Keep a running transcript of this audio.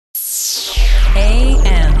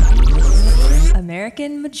AM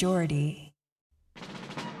American Majority.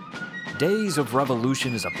 Days of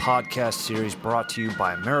Revolution is a podcast series brought to you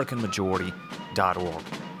by AmericanMajority.org.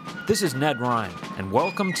 This is Ned Ryan, and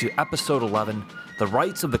welcome to Episode 11, The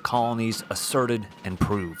Rights of the Colonies Asserted and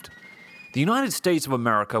Proved. The United States of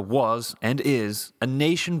America was, and is, a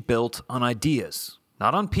nation built on ideas,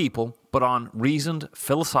 not on people, but on reasoned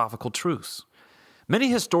philosophical truths. Many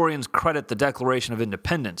historians credit the Declaration of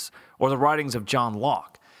Independence, or the writings of John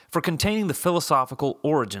Locke, for containing the philosophical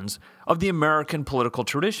origins of the American political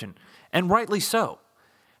tradition, and rightly so.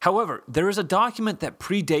 However, there is a document that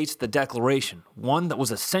predates the Declaration, one that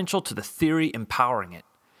was essential to the theory empowering it.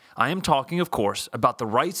 I am talking, of course, about the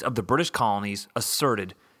rights of the British colonies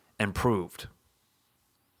asserted and proved.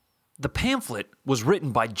 The pamphlet was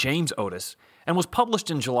written by James Otis and was published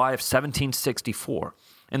in July of 1764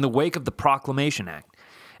 in the wake of the Proclamation Act,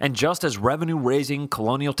 and just as revenue-raising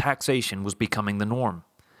colonial taxation was becoming the norm.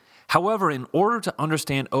 However, in order to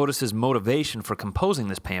understand Otis's motivation for composing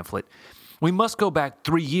this pamphlet, we must go back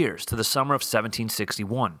 3 years to the summer of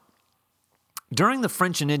 1761. During the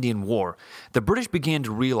French and Indian War, the British began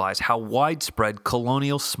to realize how widespread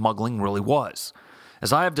colonial smuggling really was.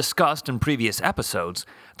 As I have discussed in previous episodes,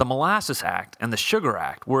 the Molasses Act and the Sugar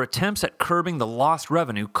Act were attempts at curbing the lost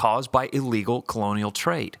revenue caused by illegal colonial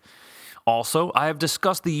trade. Also, I have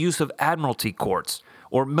discussed the use of admiralty courts,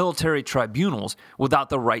 or military tribunals, without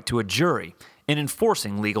the right to a jury, in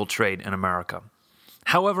enforcing legal trade in America.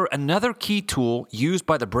 However, another key tool used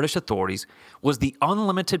by the British authorities was the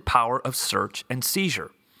unlimited power of search and seizure.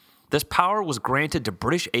 This power was granted to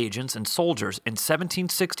British agents and soldiers in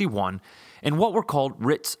 1761 in what were called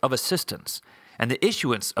writs of assistance, and the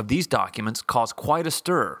issuance of these documents caused quite a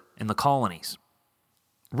stir in the colonies.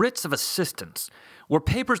 Writs of assistance were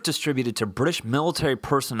papers distributed to British military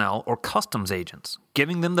personnel or customs agents,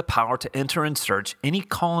 giving them the power to enter and search any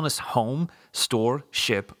colonist's home, store,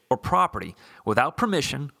 ship, or property without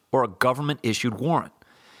permission or a government-issued warrant.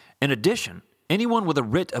 In addition, anyone with a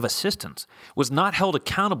writ of assistance was not held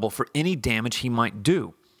accountable for any damage he might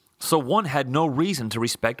do, so one had no reason to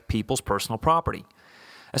respect people's personal property.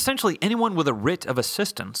 Essentially, anyone with a writ of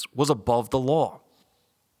assistance was above the law.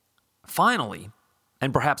 Finally,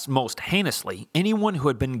 and perhaps most heinously, anyone who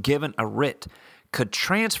had been given a writ could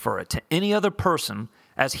transfer it to any other person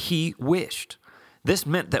as he wished. This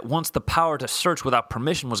meant that once the power to search without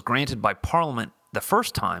permission was granted by Parliament the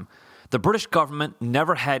first time, the British government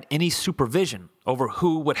never had any supervision over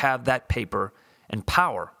who would have that paper and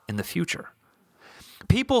power in the future.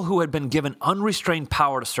 People who had been given unrestrained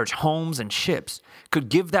power to search homes and ships could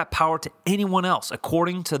give that power to anyone else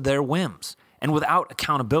according to their whims and without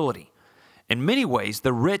accountability. In many ways,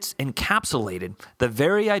 the writs encapsulated the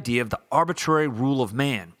very idea of the arbitrary rule of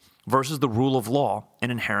man versus the rule of law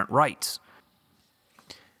and inherent rights.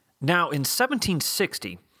 Now, in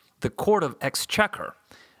 1760, the Court of Exchequer,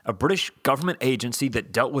 a British government agency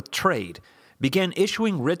that dealt with trade, began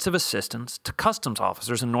issuing writs of assistance to customs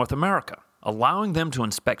officers in North America, allowing them to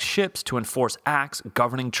inspect ships to enforce acts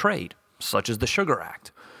governing trade, such as the Sugar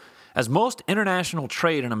Act. As most international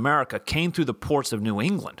trade in America came through the ports of New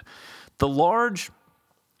England, the large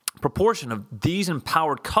proportion of these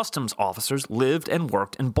empowered customs officers lived and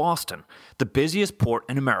worked in Boston, the busiest port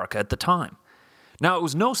in America at the time. Now, it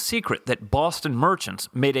was no secret that Boston merchants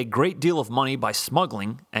made a great deal of money by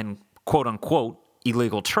smuggling and quote-unquote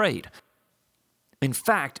illegal trade. In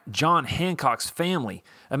fact, John Hancock's family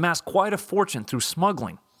amassed quite a fortune through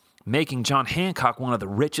smuggling, making John Hancock one of the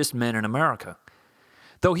richest men in America.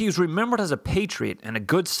 Though he was remembered as a patriot and a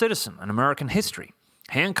good citizen in American history,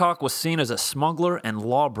 Hancock was seen as a smuggler and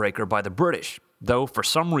lawbreaker by the British, though for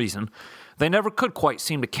some reason they never could quite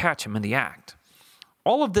seem to catch him in the act.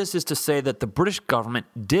 All of this is to say that the British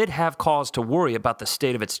government did have cause to worry about the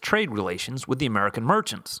state of its trade relations with the American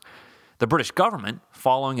merchants. The British government,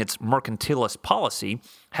 following its mercantilist policy,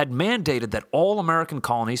 had mandated that all American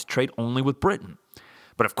colonies trade only with Britain.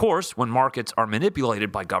 But of course, when markets are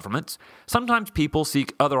manipulated by governments, sometimes people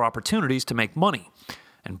seek other opportunities to make money.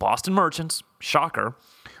 And Boston merchants, shocker,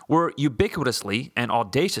 were ubiquitously and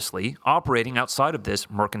audaciously operating outside of this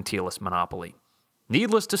mercantilist monopoly.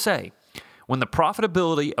 Needless to say, when the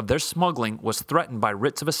profitability of their smuggling was threatened by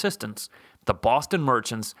writs of assistance, the Boston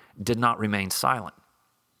merchants did not remain silent.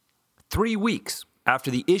 3 weeks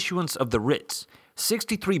after the issuance of the writs,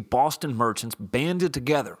 63 Boston merchants banded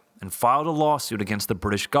together and filed a lawsuit against the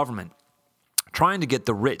British government, trying to get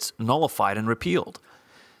the writs nullified and repealed.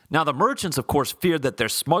 Now, the merchants, of course, feared that their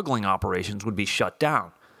smuggling operations would be shut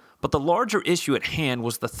down, but the larger issue at hand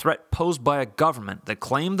was the threat posed by a government that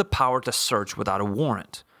claimed the power to search without a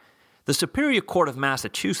warrant. The Superior Court of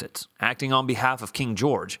Massachusetts, acting on behalf of King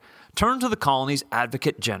George, turned to the colony's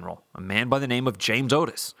Advocate General, a man by the name of James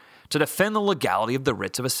Otis, to defend the legality of the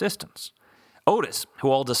writs of assistance. Otis,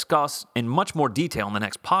 who I'll discuss in much more detail in the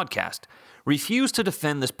next podcast, refused to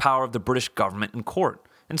defend this power of the British government in court,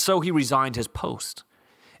 and so he resigned his post.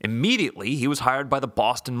 Immediately, he was hired by the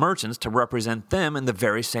Boston merchants to represent them in the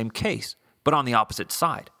very same case, but on the opposite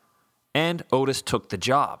side. And Otis took the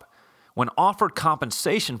job. When offered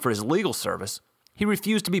compensation for his legal service, he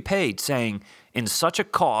refused to be paid, saying, "In such a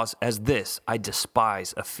cause as this, I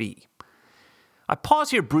despise a fee." I pause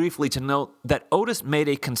here briefly to note that Otis made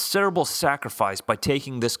a considerable sacrifice by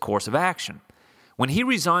taking this course of action. When he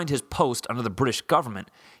resigned his post under the British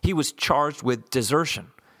government, he was charged with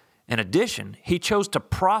desertion. In addition, he chose to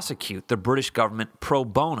prosecute the British government pro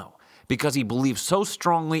bono because he believed so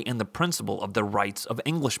strongly in the principle of the rights of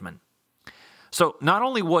Englishmen. So not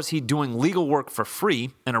only was he doing legal work for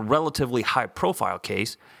free in a relatively high-profile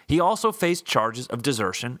case, he also faced charges of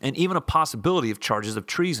desertion and even a possibility of charges of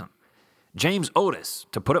treason. James Otis,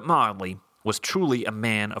 to put it mildly, was truly a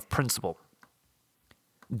man of principle.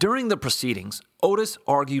 During the proceedings, Otis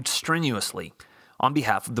argued strenuously on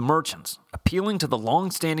behalf of the merchants, appealing to the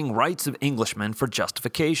long-standing rights of Englishmen for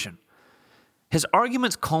justification. His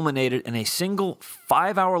arguments culminated in a single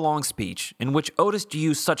 5-hour-long speech in which Otis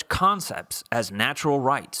used such concepts as natural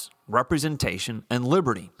rights, representation, and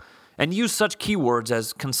liberty, and used such keywords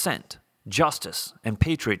as consent, justice, and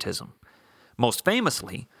patriotism. Most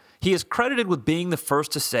famously, he is credited with being the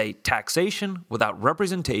first to say taxation without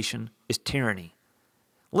representation is tyranny.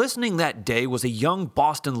 Listening that day was a young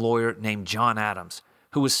Boston lawyer named John Adams,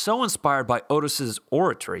 who was so inspired by Otis's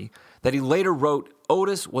oratory that he later wrote,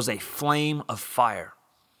 "Otis was a flame of fire."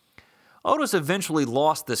 Otis eventually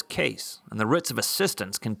lost this case, and the writs of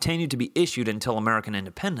assistance continued to be issued until American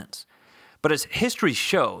independence. But as history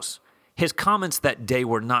shows, his comments that day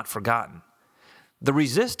were not forgotten. The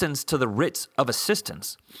resistance to the writs of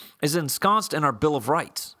assistance is ensconced in our Bill of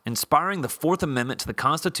Rights, inspiring the Fourth Amendment to the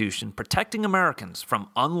Constitution, protecting Americans from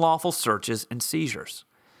unlawful searches and seizures.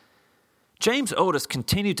 James Otis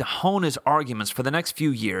continued to hone his arguments for the next few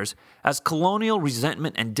years as colonial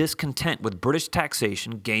resentment and discontent with British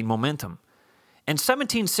taxation gained momentum. In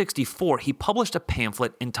 1764, he published a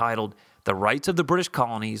pamphlet entitled "The Rights of the British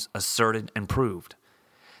Colonies Asserted and Proved."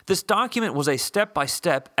 This document was a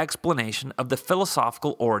step-by-step explanation of the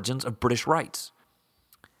philosophical origins of British rights.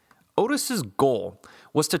 Otis's goal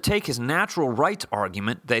was to take his natural rights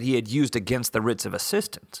argument that he had used against the writs of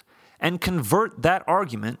assistance and convert that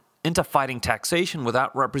argument into fighting taxation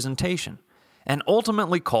without representation, and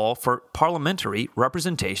ultimately call for parliamentary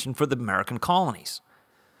representation for the American colonies.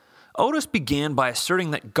 Otis began by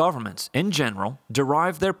asserting that governments, in general,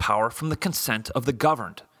 derive their power from the consent of the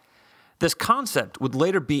governed. This concept would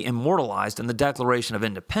later be immortalized in the Declaration of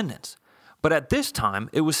Independence, but at this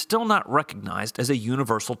time it was still not recognized as a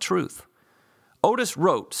universal truth. Otis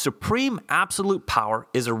wrote, "Supreme absolute power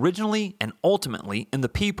is originally and ultimately in the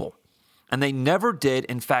people, and they never did,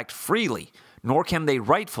 in fact freely, nor can they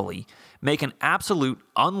rightfully, make an absolute,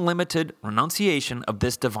 unlimited renunciation of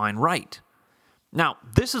this divine right." Now,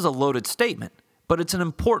 this is a loaded statement, but it's an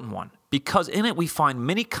important one, because in it we find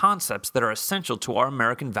many concepts that are essential to our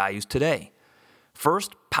American values today.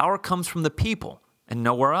 First, power comes from the people and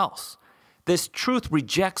nowhere else. This truth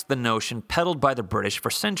rejects the notion peddled by the British for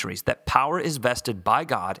centuries that power is vested by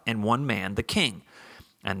God in one man, the king,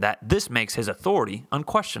 and that this makes his authority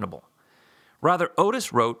unquestionable. Rather,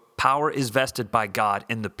 Otis wrote, "Power is vested by God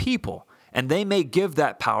in the people, and they may give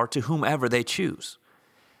that power to whomever they choose."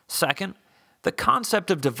 Second, the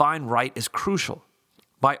concept of divine right is crucial.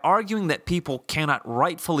 By arguing that people cannot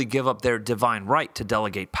rightfully give up their divine right to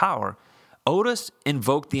delegate power, Otis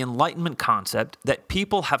invoked the Enlightenment concept that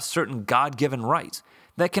people have certain God-given rights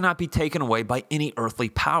that cannot be taken away by any earthly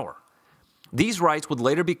power. These rights would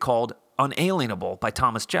later be called unalienable by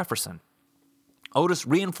Thomas Jefferson. Otis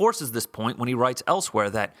reinforces this point when he writes elsewhere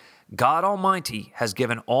that God Almighty has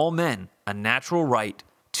given all men a natural right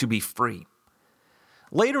to be free.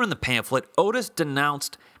 Later in the pamphlet, Otis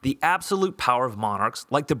denounced the absolute power of monarchs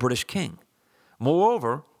like the British king.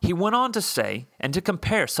 Moreover, he went on to say and to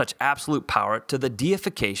compare such absolute power to the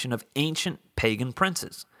deification of ancient pagan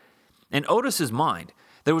princes. In Otis's mind,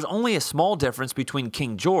 there was only a small difference between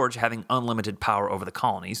King George having unlimited power over the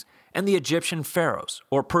colonies and the Egyptian pharaohs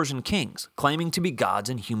or Persian kings claiming to be gods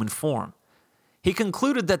in human form. He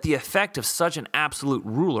concluded that the effect of such an absolute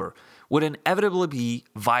ruler would inevitably be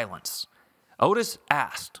violence. Otis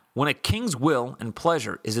asked, when a king's will and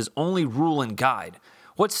pleasure is his only rule and guide,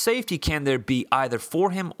 what safety can there be either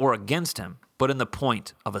for him or against him but in the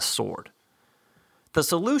point of a sword? The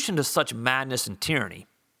solution to such madness and tyranny,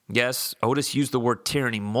 yes, Otis used the word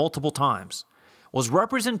tyranny multiple times, was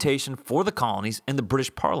representation for the colonies in the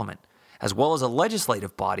British Parliament, as well as a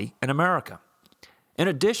legislative body in America. In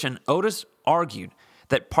addition, Otis argued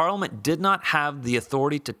that Parliament did not have the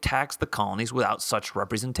authority to tax the colonies without such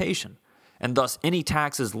representation, and thus any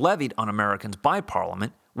taxes levied on Americans by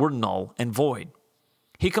Parliament were null and void.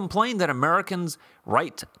 He complained that Americans'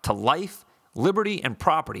 right to life, liberty, and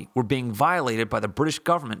property were being violated by the British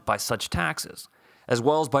government by such taxes, as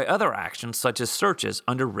well as by other actions such as searches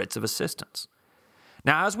under writs of assistance.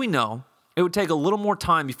 Now, as we know, it would take a little more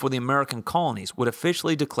time before the American colonies would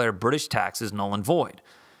officially declare British taxes null and void.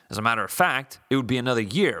 As a matter of fact, it would be another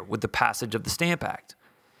year with the passage of the Stamp Act.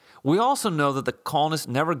 We also know that the colonists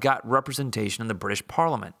never got representation in the British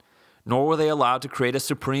Parliament, nor were they allowed to create a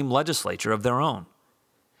supreme legislature of their own.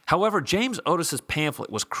 However, James Otis's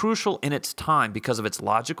pamphlet was crucial in its time because of its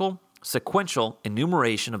logical, sequential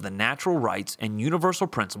enumeration of the natural rights and universal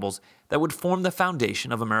principles that would form the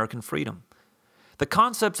foundation of American freedom. The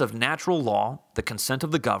concepts of natural law, the consent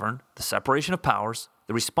of the governed, the separation of powers,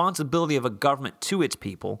 the responsibility of a government to its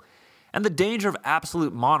people, and the danger of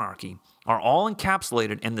absolute monarchy are all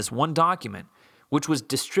encapsulated in this one document, which was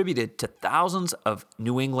distributed to thousands of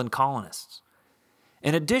New England colonists.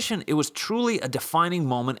 In addition, it was truly a defining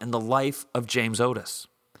moment in the life of James Otis.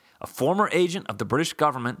 A former agent of the British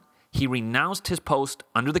government, he renounced his post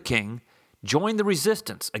under the king, joined the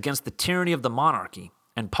resistance against the tyranny of the monarchy,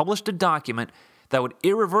 and published a document that would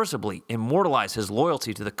irreversibly immortalize his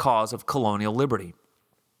loyalty to the cause of colonial liberty.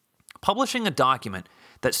 Publishing a document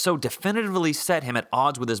that so definitively set him at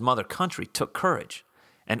odds with his mother country took courage,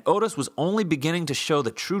 and Otis was only beginning to show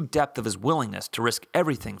the true depth of his willingness to risk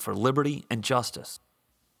everything for liberty and justice.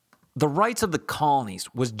 The rights of the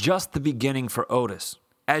colonies was just the beginning for Otis,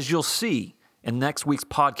 as you'll see in next week's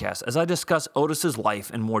podcast as I discuss Otis's life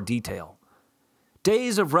in more detail.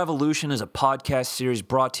 Days of Revolution is a podcast series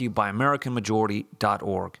brought to you by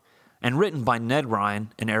AmericanMajority.org and written by Ned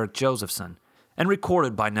Ryan and Eric Josephson and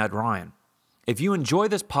recorded by Ned Ryan. If you enjoy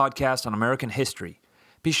this podcast on American history,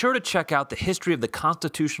 be sure to check out the History of the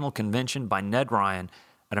Constitutional Convention by Ned Ryan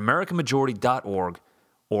at AmericanMajority.org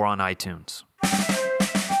or on iTunes.